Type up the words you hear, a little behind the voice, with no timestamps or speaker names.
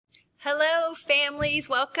Hello, families.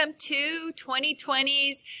 Welcome to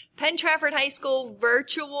 2020's Penn Trafford High School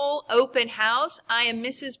Virtual Open House. I am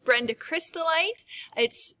Mrs. Brenda Crystalite.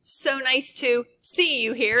 It's so nice to see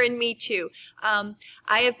you here and meet you. I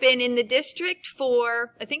have been in the district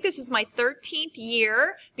for, I think this is my 13th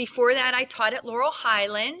year. Before that, I taught at Laurel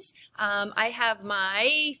Highlands. I have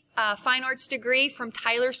my fine arts degree from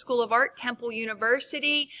Tyler School of Art, Temple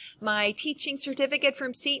University, my teaching certificate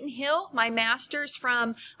from Seton Hill, my master's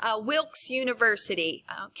from Wilkes University.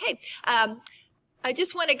 Okay, I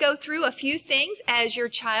just want to go through a few things as your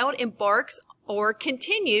child embarks or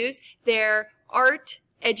continues their art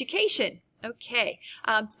education. Okay,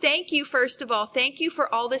 thank you, first of all. Thank you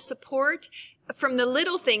for all the support, from the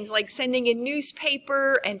little things like sending a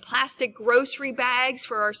newspaper and plastic grocery bags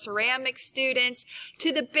for our ceramic students,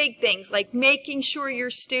 to the big things like making sure your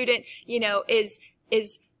student,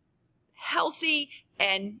 is healthy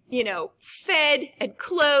and, fed and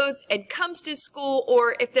clothed and comes to school,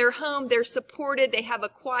 or if they're home, they're supported, they have a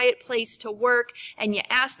quiet place to work, and you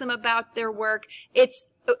ask them about their work.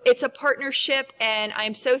 It's a partnership, and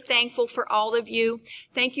I'm so thankful for all of you.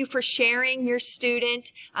 Thank you for sharing your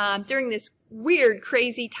student during this weird,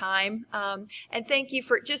 crazy time. And thank you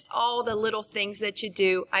for just all the little things that you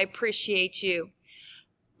do. I appreciate you.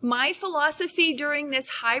 My philosophy during this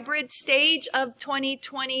hybrid stage of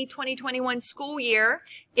 2020-2021 school year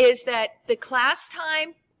is that the class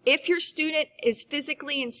time, if your student is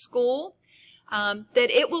physically in school, that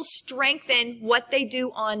it will strengthen what they do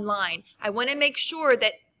online. I want to make sure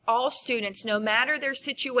that all students, no matter their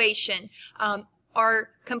situation, are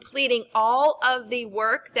completing all of the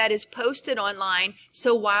work that is posted online.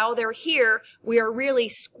 So while they're here, we are really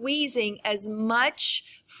squeezing as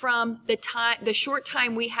much from the short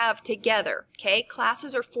time we have together. Okay,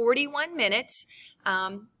 classes are 41 minutes,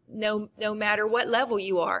 no matter what level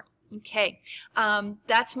you are. Okay,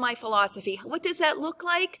 that's my philosophy. What does that look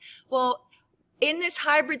like? Well, in this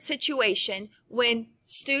hybrid situation, when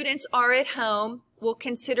students are at home, we'll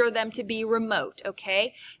consider them to be remote,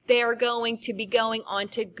 okay? They are going to be going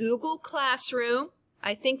onto Google Classroom.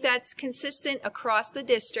 I think that's consistent across the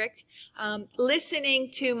district. Listening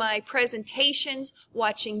to my presentations,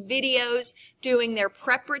 watching videos, doing their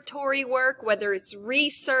preparatory work, whether it's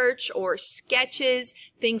research or sketches,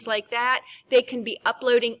 things like that. They can be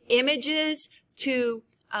uploading images to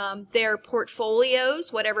their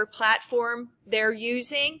portfolios, whatever platform they're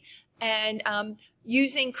using, and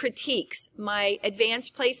using critiques. My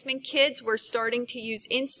advanced placement kids were starting to use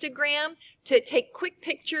Instagram to take quick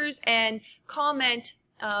pictures and comment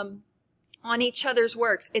on each other's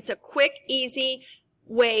works. It's a quick, easy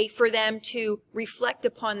way for them to reflect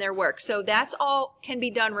upon their work. So that's all can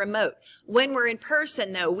be done remote. When we're in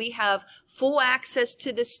person, though, we have full access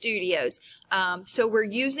to the studios. So we're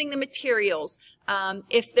using the materials.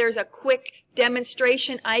 If there's a quick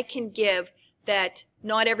demonstration I can give that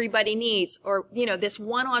not everybody needs, or, this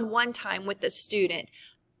one-on-one time with the student,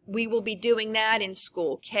 we will be doing that in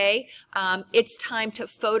school, okay? It's time to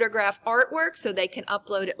photograph artwork so they can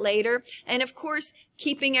upload it later. And of course,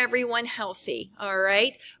 keeping everyone healthy, all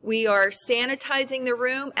right? We are sanitizing the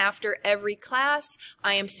room after every class.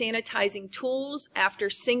 I am sanitizing tools after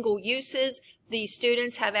single uses. The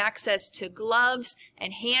students have access to gloves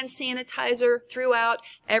and hand sanitizer throughout.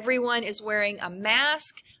 Everyone is wearing a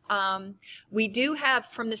mask. We do have,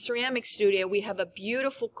 from the ceramic studio, we have a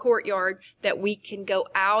beautiful courtyard that we can go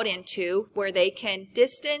out into where they can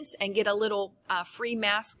distance and get a little free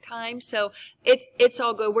mask time. So it's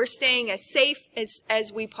all good. We're staying as safe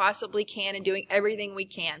as we possibly can and doing everything we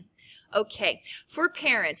can. Okay, for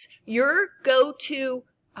parents, your go-to,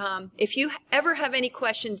 if you ever have any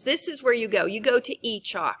questions, this is where you go. You go to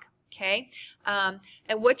eChalk, okay? And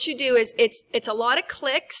what you do is, it's a lot of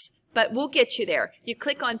clicks, but we'll get you there. You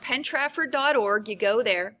click on penntrafford.org, you go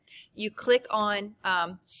there. You click on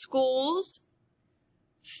schools,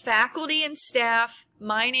 faculty and staff.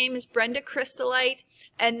 My name is Brenda Crystalite.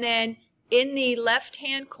 And then in the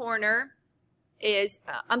left-hand corner is,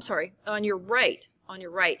 on your right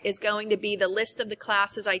is going to be the list of the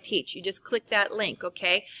classes I teach. You just click that link,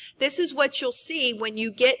 okay? This is what you'll see when you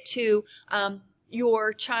get to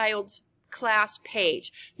your child's class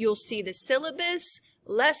page. You'll see the syllabus,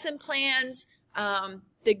 lesson plans,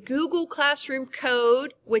 the Google Classroom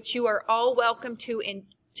code, which you are all welcome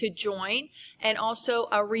to join, and also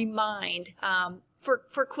a remind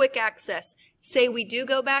for quick access. Say we do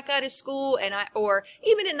go back out of school, or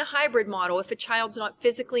even in the hybrid model, if a child's not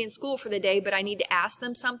physically in school for the day, but I need to ask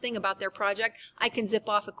them something about their project, I can zip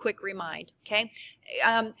off a quick remind, okay?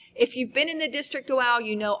 If you've been in the district a while,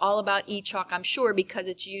 you know all about eChalk, I'm sure, because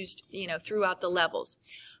it's used, throughout the levels.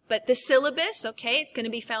 But the syllabus, okay, it's going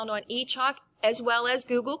to be found on eChalk as well as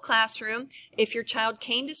Google Classroom. If your child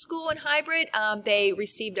came to school in hybrid, they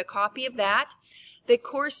received a copy of that. The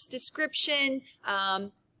course description,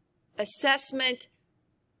 assessment,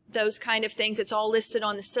 those kind of things, it's all listed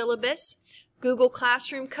on the syllabus. Google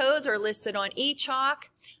Classroom codes are listed on eChalk.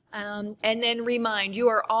 And then Remind. You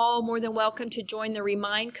are all more than welcome to join the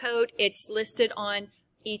Remind code. It's listed on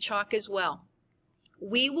eChalk as well.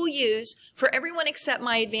 We will use, for everyone except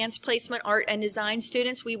my advanced placement art and design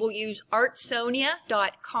students, we will use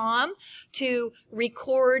artsonia.com to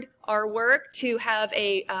record our work, to have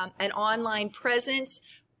an online presence.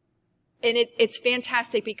 And it's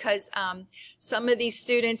fantastic because some of these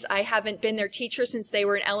students, I haven't been their teacher since they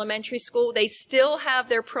were in elementary school. They still have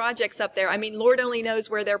their projects up there. I mean, Lord only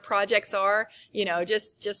knows where their projects are,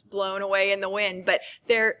 just blown away in the wind. But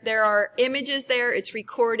there are images there. It's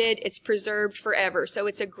recorded. It's preserved forever. So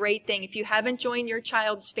it's a great thing. If you haven't joined your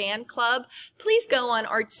child's fan club, please go on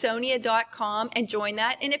artsonia.com and join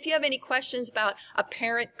that. And if you have any questions about a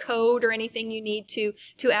parent code or anything you need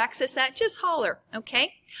to access that, just holler,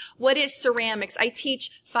 okay? What is ceramics? I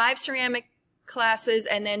teach 5 ceramic classes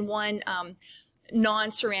and then 1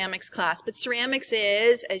 non-ceramics class. But ceramics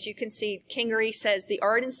is, as you can see, Kingery says, the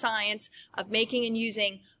art and science of making and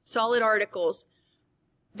using solid articles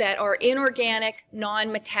that are inorganic,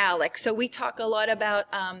 non-metallic. So we talk a lot about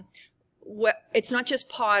it's not just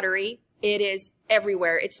pottery. It is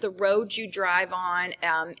everywhere. It's the roads you drive on.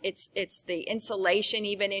 It's the insulation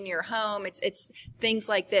even in your home. It's things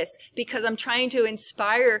like this, because I'm trying to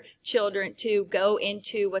inspire children to go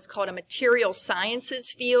into what's called a material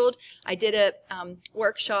sciences field. I did a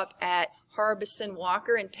workshop at Harbison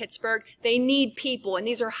Walker in Pittsburgh. They need people, and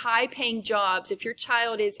these are high-paying jobs. If your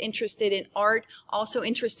child is interested in art, also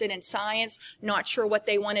interested in science, not sure what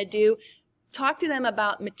they want to do, talk to them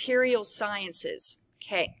about material sciences.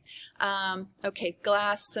 Okay. Okay.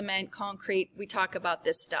 Glass, cement, concrete. We talk about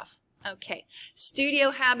this stuff. Okay. Studio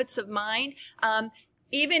habits of mind.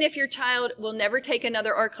 Even if your child will never take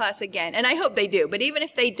another art class again, and I hope they do, but even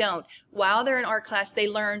if they don't, while they're in art class, they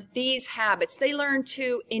learn these habits. They learn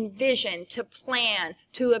to envision, to plan,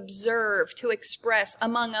 to observe, to express,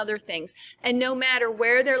 among other things. And no matter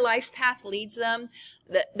where their life path leads them,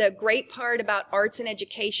 the great part about arts and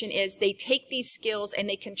education is they take these skills and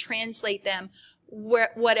they can translate them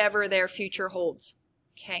whatever their future holds.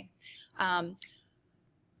 Okay. I'm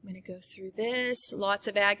going to go through this. Lots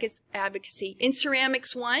of advocacy. In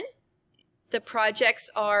Ceramics 1, the projects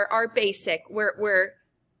are basic. We're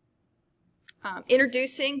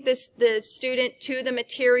introducing the student to the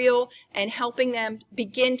material and helping them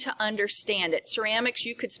begin to understand it. Ceramics,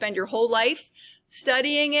 you could spend your whole life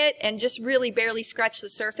studying it and just really barely scratch the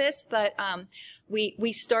surface, but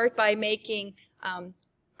we start by making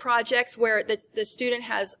projects where the student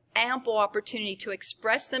has ample opportunity to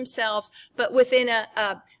express themselves, but within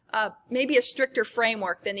maybe a stricter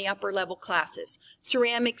framework than the upper level classes.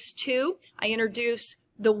 Ceramics 2, I introduce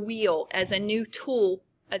the wheel as a new tool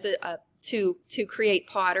to create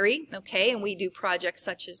pottery, okay, and we do projects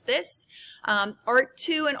such as this. Art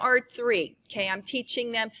 2 and Art 3, okay, I'm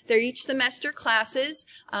teaching them. They're each semester classes.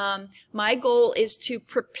 My goal is to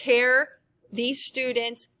prepare these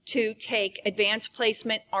students to take advanced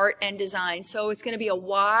placement, art, and design. So it's going to be a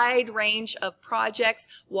wide range of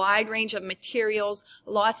projects, wide range of materials,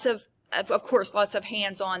 lots of course, lots of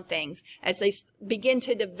hands-on things as they begin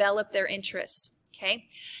to develop their interests. Okay.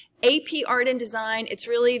 AP Art and Design, it's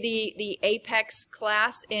really the apex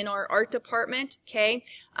class in our art department. Okay.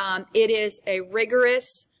 It is a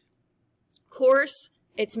rigorous course.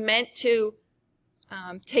 It's meant to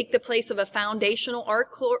take the place of a foundational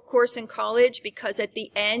art course in college, because at the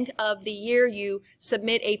end of the year you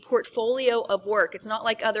submit a portfolio of work. It's not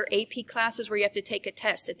like other AP classes where you have to take a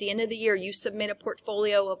test. At the end of the year you submit a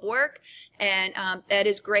portfolio of work, and that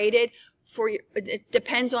is graded. It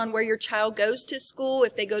depends on where your child goes to school.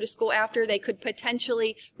 If they go to school after, they could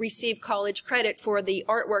potentially receive college credit for the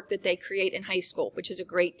artwork that they create in high school, which is a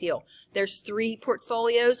great deal. There's 3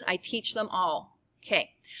 portfolios. I teach them all.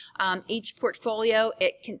 Okay. Each portfolio,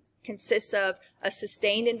 it consists of a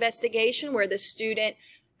sustained investigation where the student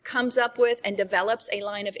comes up with and develops a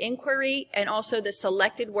line of inquiry, and also the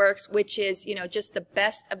selected works, which is, just the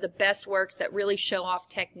best of the best works that really show off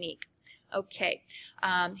technique. Okay,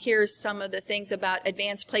 here's some of the things about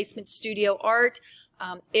Advanced Placement Studio Art.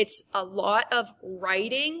 It's a lot of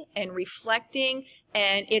writing and reflecting,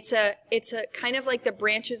 and it's a kind of like the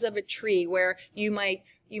branches of a tree, where you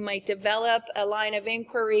might develop a line of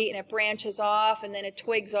inquiry and it branches off, and then it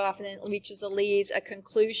twigs off, and then it reaches the leaves, a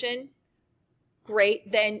conclusion.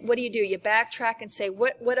 Great. Then what do? You backtrack and say,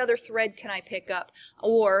 what other thread can I pick up?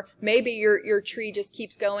 Or maybe your tree just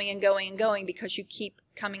keeps going and going and going because you keep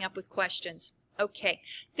coming up with questions. Okay.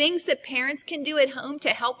 Things that parents can do at home to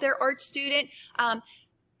help their art student.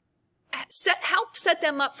 Help set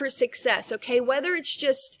them up for success. Okay. Whether it's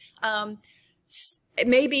just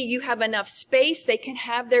maybe you have enough space, they can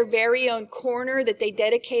have their very own corner that they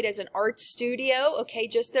dedicate as an art studio, okay,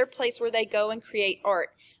 just their place where they go and create art.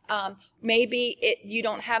 Maybe you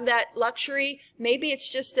don't have that luxury. Maybe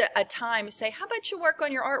it's just a time to say, how about you work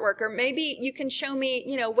on your artwork? Or maybe you can show me,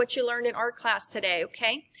 you know, what you learned in art class today,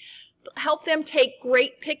 okay? Help them take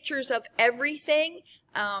great pictures of everything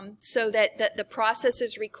so that the process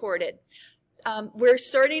is recorded. We're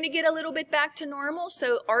starting to get a little bit back to normal,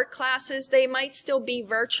 so art classes, they might still be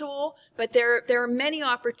virtual, but there are many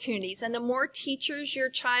opportunities, and the more teachers your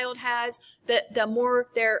child has, the more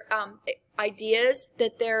their ideas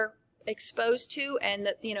that they're exposed to, and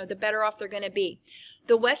the better off they're going to be.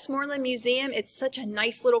 The Westmoreland Museum, it's such a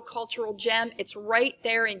nice little cultural gem. It's right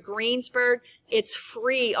there in Greensburg. It's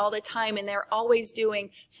free all the time, and they're always doing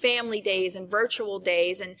family days and virtual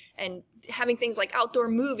days and having things like outdoor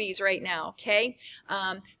movies right now, okay?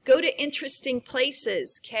 Go to interesting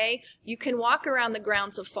places, okay? You can walk around the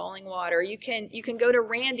grounds of Falling Water. You can go to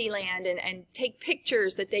Randyland and take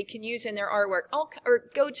pictures that they can use in their artwork. Or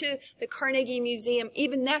go to the Carnegie Museum,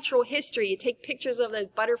 even natural history. You take pictures of those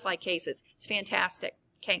butterfly cases. It's fantastic.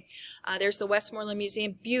 Okay, there's the Westmoreland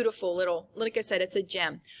Museum, beautiful little, like I said, it's a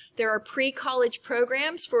gem. There are pre-college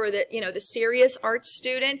programs for the serious art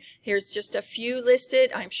student. Here's just a few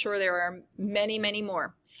listed. I'm sure there are many, many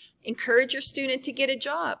more. Encourage your student to get a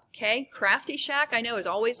job, okay? Crafty Shack, I know, is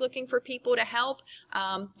always looking for people to help.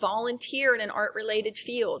 Volunteer in an art-related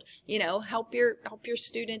field. Help your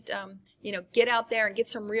student, get out there and get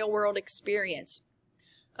some real-world experience.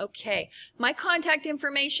 Okay, my contact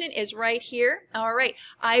information is right here. All right,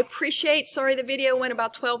 I appreciate, sorry the video went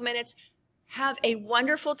about 12 minutes. Have a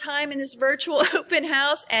wonderful time in this virtual open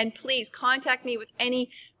house, and please contact me with any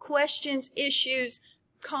questions, issues,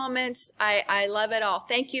 comments. I love it all.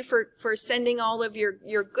 Thank you for sending all of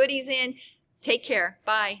your goodies in. Take care.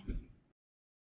 Bye.